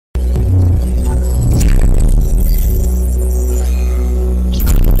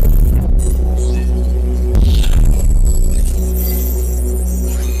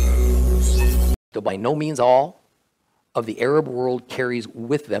though by no means all, of the Arab world carries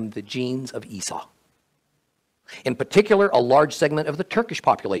with them the genes of Esau. In particular, a large segment of the Turkish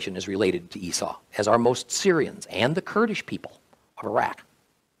population is related to Esau, as are most Syrians and the Kurdish people of Iraq.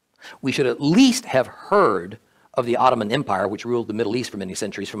 We should at least have heard of the Ottoman Empire, which ruled the Middle East for many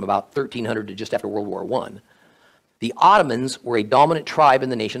centuries from about 1300 to just after World War I. The Ottomans were a dominant tribe in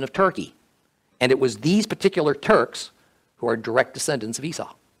the nation of Turkey, and it was these particular Turks who are direct descendants of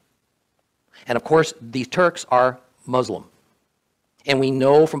Esau. And of course, these Turks are Muslim. And we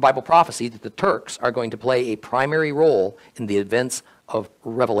know from Bible prophecy that the Turks are going to play a primary role in the events of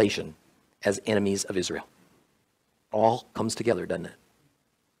Revelation as enemies of Israel. All comes together, doesn't it?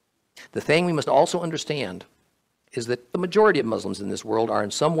 The thing we must also understand is that the majority of Muslims in this world are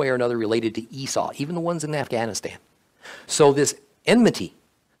in some way or another related to Esau, even the ones in Afghanistan. So this enmity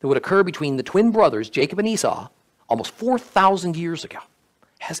that would occur between the twin brothers, Jacob and Esau, almost 4,000 years ago,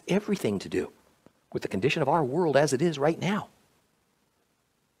 has everything to do with the condition of our world as it is right now.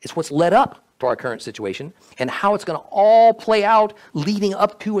 It's what's led up to our current situation and how it's going to all play out leading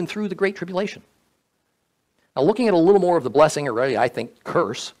up to and through the Great Tribulation. Now, looking at a little more of the blessing, or really, I think,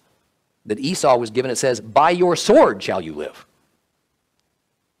 curse, that Esau was given, it says, by your sword shall you live.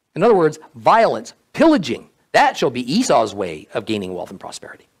 In other words, violence, pillaging, that shall be Esau's way of gaining wealth and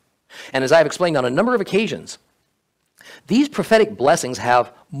prosperity. And as I have explained on a number of occasions, these prophetic blessings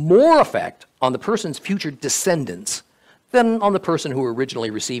have more effect on the person's future descendants than on the person who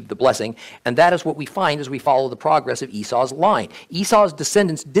originally received the blessing, and that is what we find as we follow the progress of Esau's line. Esau's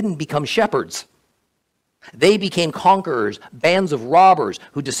descendants didn't become shepherds. They became conquerors, bands of robbers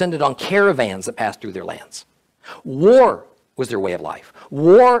who descended on caravans that passed through their lands. War was their way of life.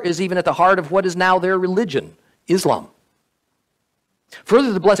 War is even at the heart of what is now their religion, Islam.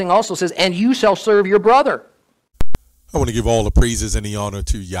 Further, the blessing also says, and you shall serve your brother. I want to give all the praises and the honor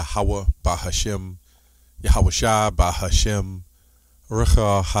to Yahweh Bahashem, Yahweh Shah Bahashem,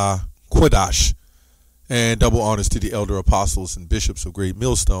 Recha HaKodash, and double honors to the elder apostles and bishops of Great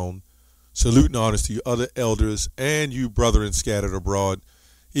Millstone. Salute and honors to you other elders and you brethren scattered abroad,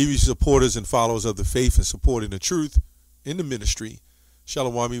 even you supporters and followers of the faith and supporting the truth in the ministry.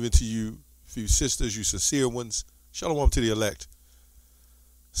 Shalom even to you, few sisters, you sincere ones. Shalom to the elect.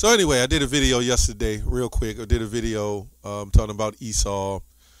 So anyway, I did a video yesterday, real quick. I did a video talking about Esau,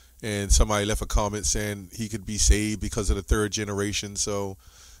 and somebody left a comment saying he could be saved because of the third generation. So,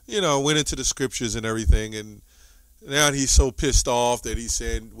 went into the scriptures and everything, and now he's so pissed off that he's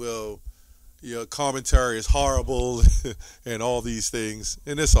saying, well, your commentary is horrible and all these things,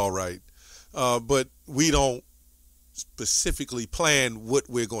 and it's all right. But we don't specifically plan what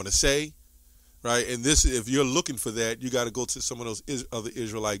we're going to say, right? And this, if you're looking for that, you got to go to some of those other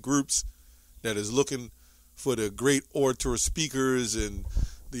Israelite groups that is looking for the great orator speakers and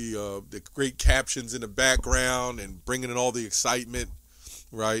the great captions in the background and bringing in all the excitement,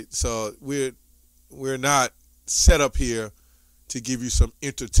 right? So we're not set up here to give you some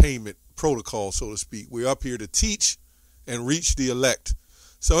entertainment protocol, so to speak. We're up here to teach and reach the elect.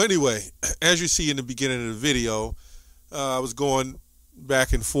 So anyway, as you see in the beginning of the video, I was going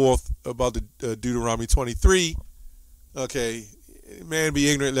back and forth about the Deuteronomy 23. Okay, man be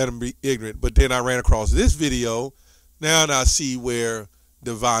ignorant, let him be ignorant. But then I ran across this video. Now I see where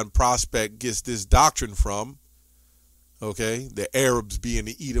Divine Prospect gets this doctrine from. Okay, the Arabs being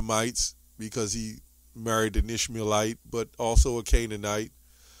the Edomites because he married an Ishmaelite, but also a Canaanite,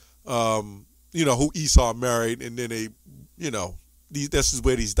 who Esau married, and then this is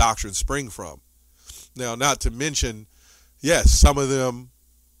where these doctrines spring from. Now, not to mention, yes, some of them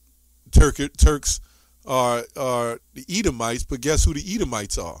Turks are the Edomites, but guess who the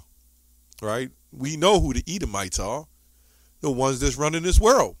Edomites are, right? We know who the Edomites are, the ones that's running this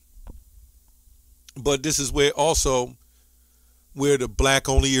world. But this is where the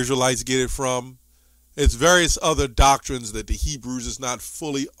black-only Israelites get it from. It's various other doctrines that the Hebrews is not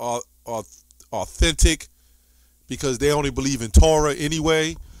fully authentic because they only believe in Torah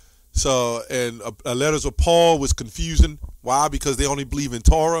anyway. So, and letters of Paul was confusing. Why? Because they only believe in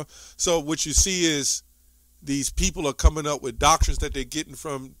Torah. So what you see is these people are coming up with doctrines that they're getting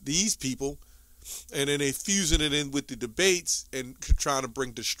from these people, and then they fusing it in with the debates and trying to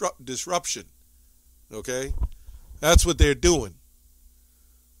bring disruption. Okay? That's what they're doing.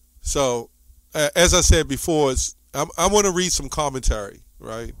 So, as I said before, I want to read some commentary,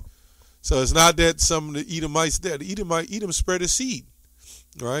 right? So it's not that some of the Edomites there. Edom spread a seed,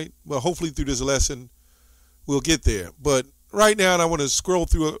 right? Well, hopefully through this lesson, we'll get there. But right now, I want to scroll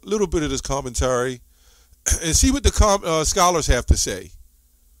through a little bit of this commentary and see what the scholars have to say,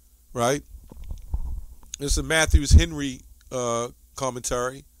 right? This is Matthew's Henry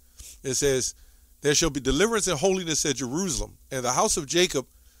commentary. It says, There shall be deliverance and holiness at Jerusalem, and the house of Jacob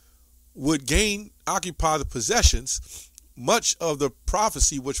would occupy the possessions, much of the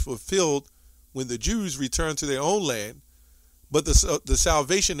prophecy which fulfilled when the Jews returned to their own land. But the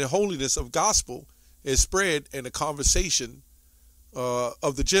salvation and holiness of gospel is spread, and the conversation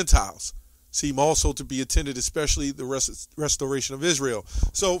of the Gentiles seem also to be attended, especially the restoration of Israel.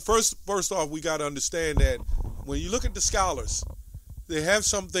 So first off, we got to understand that when you look at the scholars, they have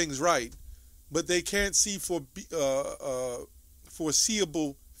some things right, but they can't see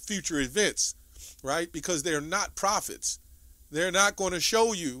foreseeable future events, right? Because they're not prophets. They're not going to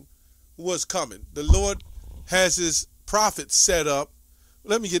show you what's coming. The Lord has his prophets set up.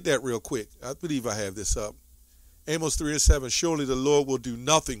 Let me get that real quick. I believe I have this up. Amos 3:7, surely the Lord will do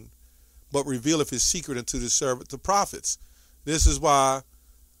nothing but revealeth his secret unto his servant, the prophets. This is why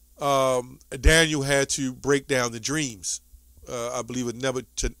Daniel had to break down the dreams, I believe with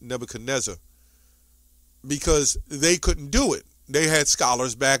Nebuchadnezzar, because they couldn't do it. They had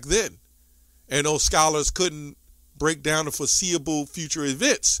scholars back then, and those scholars couldn't break down the foreseeable future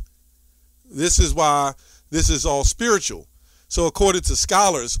events. This is why this is all spiritual. So according to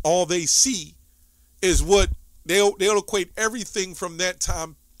scholars, all they see is what they'll equate everything from that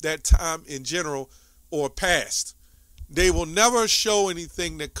time in general or past. They will never show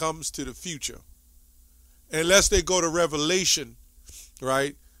anything that comes to the future unless they go to Revelation,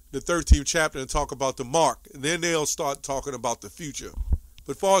 right? The 13th chapter, and talk about the mark. And then they'll start talking about the future.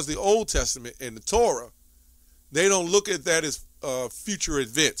 But as far as the Old Testament and the Torah, they don't look at that as future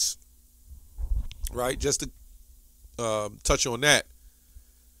events, right? Just to touch on that.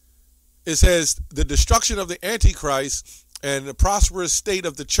 It says the destruction of the Antichrist and the prosperous state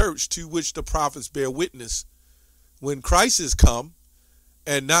of the church to which the prophets bear witness. When Christ is come,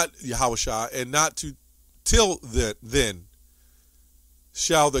 and not Yahushua, and not to till then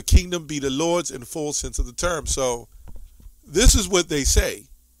shall the kingdom be the Lord's in full sense of the term. So this is what they say.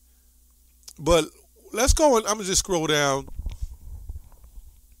 But let's go on. I'm gonna just scroll down.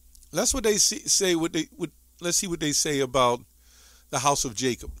 That's what they say. Let's see what they say about the house of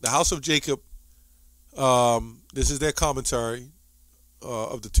Jacob. The house of Jacob. This is their commentary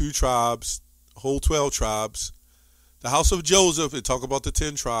of the 2 tribes, whole 12 tribes. The house of Joseph, they talk about the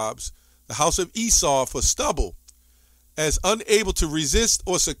 10 tribes. The house of Esaw for stubble, as unable to resist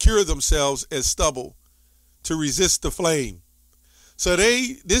or secure themselves as stubble to resist the flame. So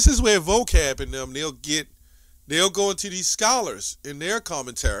this is where vocab in them, they'll go into these scholars in their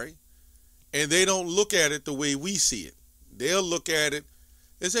commentary, and they don't look at it the way we see it. They'll look at it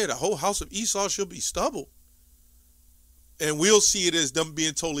and say the whole house of Esau should be stubble. And we'll see it as them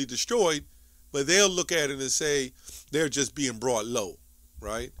being totally destroyed, but they'll look at it and say they're just being brought low,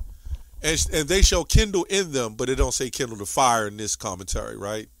 right? And they shall kindle in them, but it don't say kindle the fire in this commentary,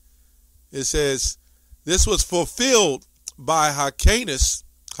 right? It says this was fulfilled by Hyrcanus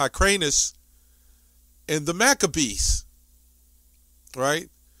and the Maccabees, right?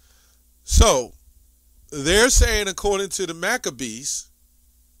 So they're saying, according to the Maccabees,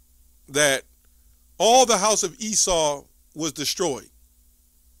 that all the house of Esau was destroyed.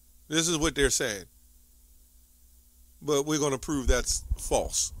 This is what they're saying. But we're going to prove that's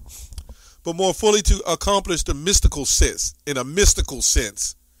false. But more fully to accomplish the mystical sense, in a mystical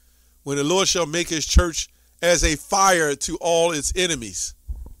sense, when the Lord shall make his church as a fire to all its enemies.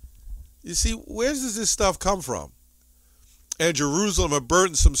 You see, where does this stuff come from? And Jerusalem a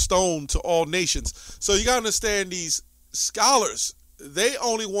burdensome stone to all nations. So you got to understand, these scholars, they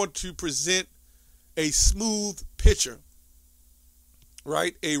only want to present a smooth picture,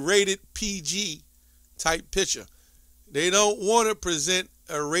 right? A rated PG type picture. They don't want to present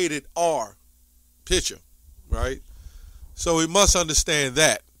a rated R picture, right? So we must understand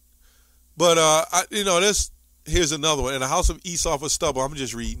that. But here's another one. In the house of Esau for stubble, I'm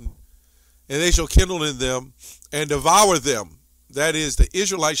just reading. And they shall kindle in them and devour them. That is, the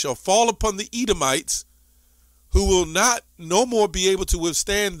Israelites shall fall upon the Edomites, who will no more be able to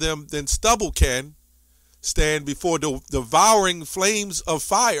withstand them than stubble can stand before the devouring flames of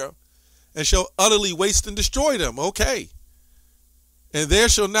fire, and shall utterly waste and destroy them. Okay. And there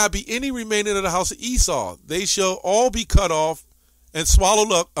shall not be any remaining of the house of Esau. They shall all be cut off and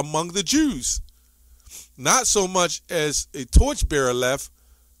swallowed up among the Jews. Not so much as a torchbearer left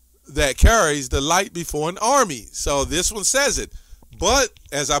that carries the light before an army. So this one says it. But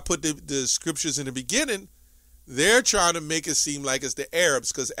as I put the scriptures in the beginning, they're trying to make it seem like it's the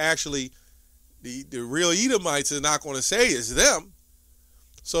Arabs, because actually the real Edomites are not going to say it's them.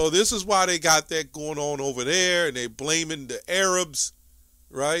 So this is why they got that going on over there, and they're blaming the Arabs,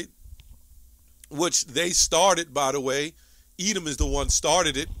 right? Which they started, by the way. Edom is the one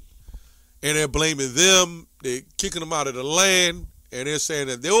started it. and they're blaming them. They're kicking them out of the land, and they're saying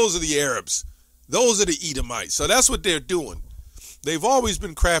that those are the Arabs. Those are the Edomites. So that's what they're doing. They've always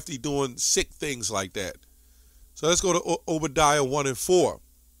been crafty doing sick things like that. So let's go to Obadiah 1 and 4.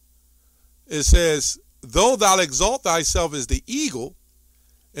 It says, though thou exalt thyself as the eagle,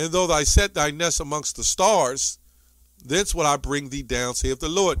 and though thou set thy nest amongst the stars, thence will I bring thee down, saith the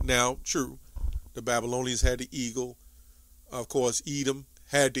Lord. Now, true, the Babylonians had the eagle. Of course, Edom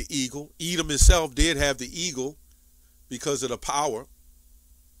had the eagle. Edom itself did have the eagle because of the power.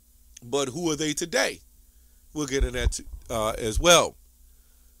 But who are they today? We'll get into that as well.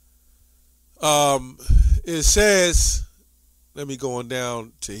 It says, let me go on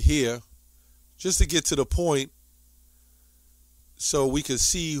down to here, just to get to the point so we can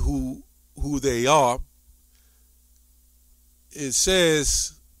see who they are. It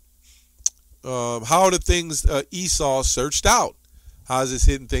says, how are the things Esaw searched out? How is this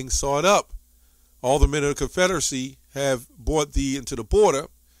hidden thing sought up? All the men of the Confederacy have brought thee into the border,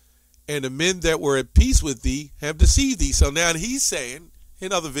 and the men that were at peace with thee have deceived thee. So now he's saying,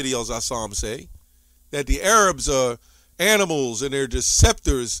 in other videos I saw him say, that the Arabs are animals and they're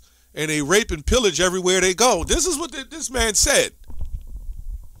deceptors and they rape and pillage everywhere they go. This is what this man said.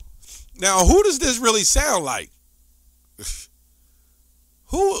 Now, who does this really sound like?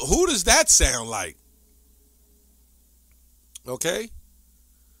 Who does that sound like? Okay?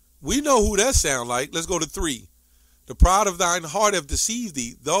 We know who that sound like. Let's go to 3. The pride of thine heart have deceived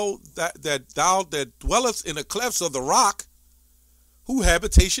thee, though that thou that dwellest in the clefts of the rock, whose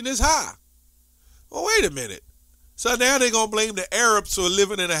habitation is high. Well, wait a minute. So now they're going to blame the Arabs for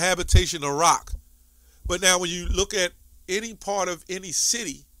living in a habitation of rock. But now when you look at any part of any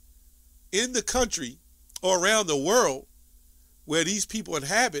city in the country or around the world where these people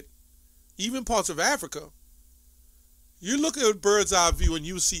inhabit, even parts of Africa, you look at a bird's eye view and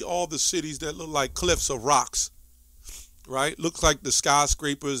you see all the cities that look like cliffs of rocks, right? Looks like the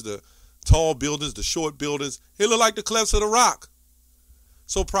skyscrapers, the tall buildings, the short buildings. It look like the cliffs of the rock.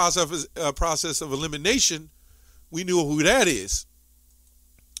 So process of elimination, we knew who that is.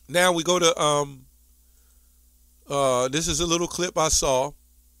 Now we go to, this is a little clip I saw,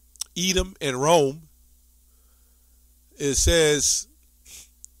 Edom and Rome. It says,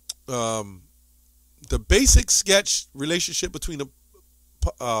 the basic sketch relationship between the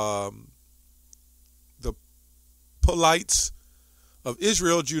Polites of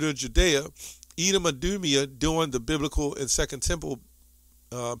Israel, Judah, Judea, Edom, Idumea during the biblical and Second Temple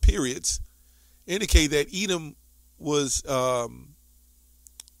periods indicate that Edom was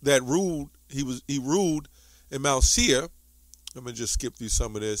he ruled in Mount Seir. I'm gonna just skip through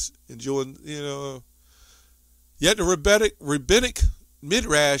some of this. Enjoying, yet the rabbinic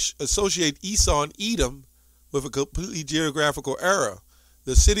midrash associate Esaw and Edom with a completely geographical error.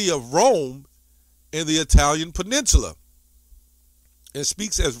 The city of Rome in the Italian peninsula. It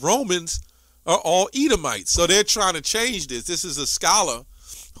speaks as Romans are all Edomites. So they're trying to change this. This is a scholar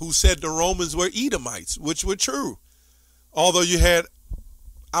who said the Romans were Edomites, which were true. Although you had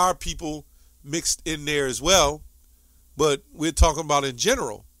our people mixed in there as well, but we're talking about in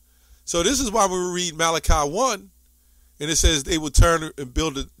general. So this is why we read Malachi 1, and it says they will turn and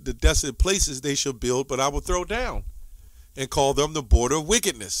build the desolate places they shall build, but I will throw down and call them the border of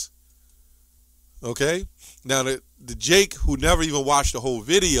wickedness. Okay? Now, the Jake, who never even watched the whole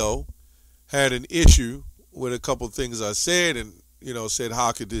video, had an issue with a couple of things I said and, said,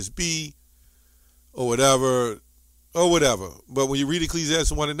 how could this be? Or whatever. But when you read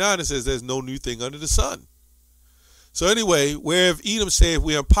Ecclesiastes 1 and 9, it says there's no new thing under the sun. So anyway, whereof Edom saith,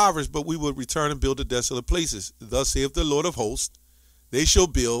 we are impoverished, but we will return and build the desolate places. Thus saith the Lord of hosts, they shall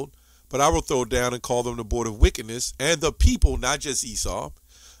build, but I will throw down and call them the border of wickedness, and the people, not just Esau,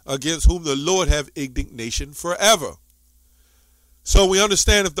 against whom the Lord have indignation forever. So we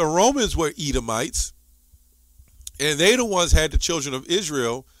understand if the Romans were Edomites, and they the ones had the children of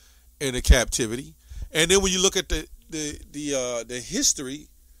Israel in the captivity, and then when you look at the history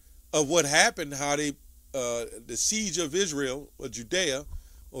of what happened, how they the siege of Israel or Judea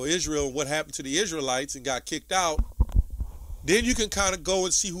or Israel, what happened to the Israelites and got kicked out, then you can kind of go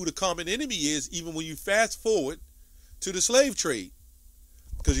and see who the common enemy is, even when you fast forward to the slave trade.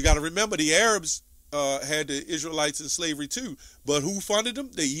 Because you got to remember, the Arabs had the Israelites in slavery too. But who funded them?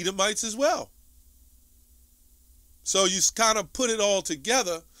 The Edomites as well. So you kind of put it all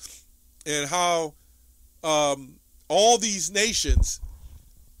together, and how all these nations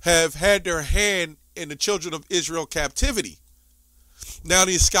have had their hand in the children of Israel captivity. Now,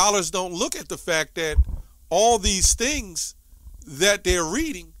 these scholars don't look at the fact that all these things that they're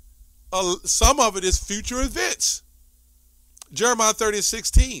reading, some of it is future events. Jeremiah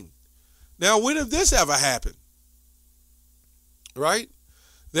 30:16. Now, when have this ever happened? Right?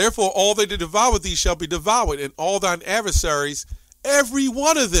 Therefore, all they that devour thee shall be devoured, and all thine adversaries, every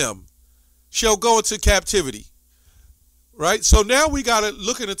one of them, shall go into captivity. Right? So now we got to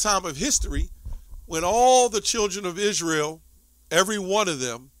look at a time of history when all the children of Israel, every one of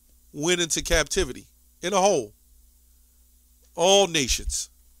them, went into captivity in a whole. All nations.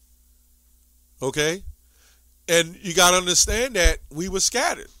 Okay? And you got to understand that we were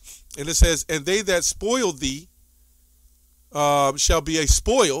scattered. And it says, and they that spoil thee shall be a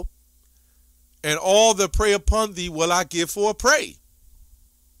spoil, and all that prey upon thee will I give for a prey.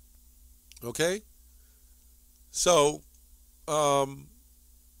 Okay? So,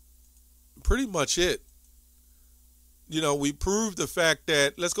 pretty much it. You know, we proved the fact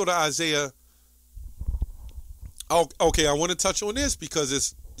that, let's go to Isaiah. Oh, okay, I want to touch on this because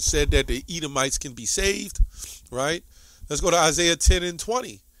it's said that the Edomites can be saved, right? Let's go to Isaiah 10 and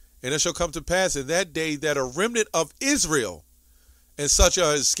 20. And it shall come to pass in that day that a remnant of Israel and such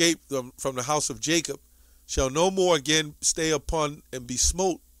as escaped from the house of Jacob shall no more again stay upon and be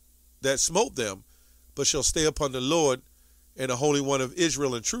smote that smote them, but shall stay upon the Lord and the Holy One of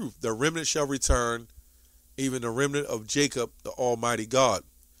Israel in truth. The remnant shall return, even the remnant of Jacob, the Almighty God.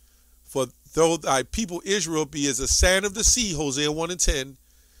 For though thy people Israel be as the sand of the sea, Hosea 1 and 10,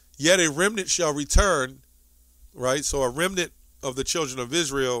 yet a remnant shall return, right? So a remnant of the children of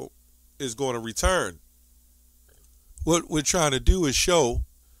Israel is going to return. What we're trying to do is show,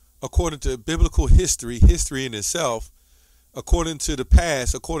 according to biblical history in itself, according to the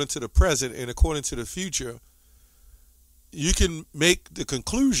past, according to the present, and according to the future, you can make the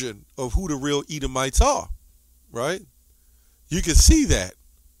conclusion of who the real Edomites are, right? You can see that.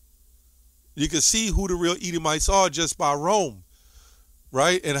 You can see who the real Edomites are just by Rome,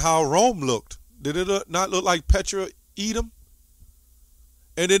 right? And how Rome looked. Did it not look like Petra, Edom?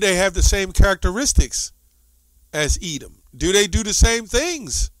 And did they have the same characteristics as Edom? Do they do the same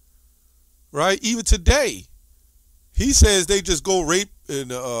things? Right? Even today, he says they just go rape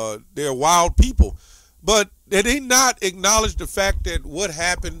and they're wild people. But they did not acknowledge the fact that what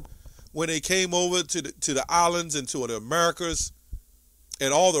happened when they came over to the islands and to the Americas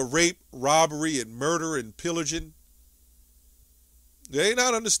and all the rape, robbery, and murder and pillaging. They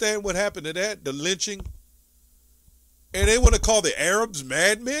not understand what happened to that, the lynching. And they want to call the Arabs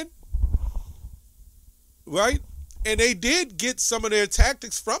madmen, right? And they did get some of their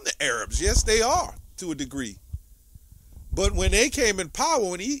tactics from the Arabs. Yes, they are, to a degree. But when they came in power,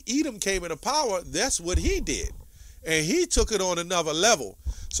 when Edom came into power, that's what he did. And he took it on another level.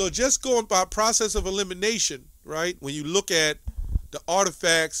 So just going by process of elimination, right? When you look at the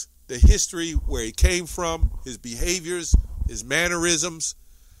artifacts, the history, where he came from, his behaviors, his mannerisms,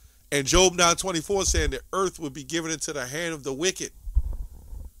 and Job 9:24 saying the earth will be given into the hand of the wicked.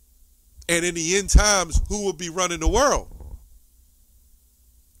 And in the end times, who will be running the world?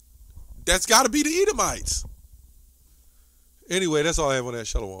 That's got to be the Edomites. Anyway, that's all I have on that.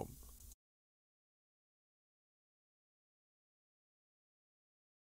 Shalom.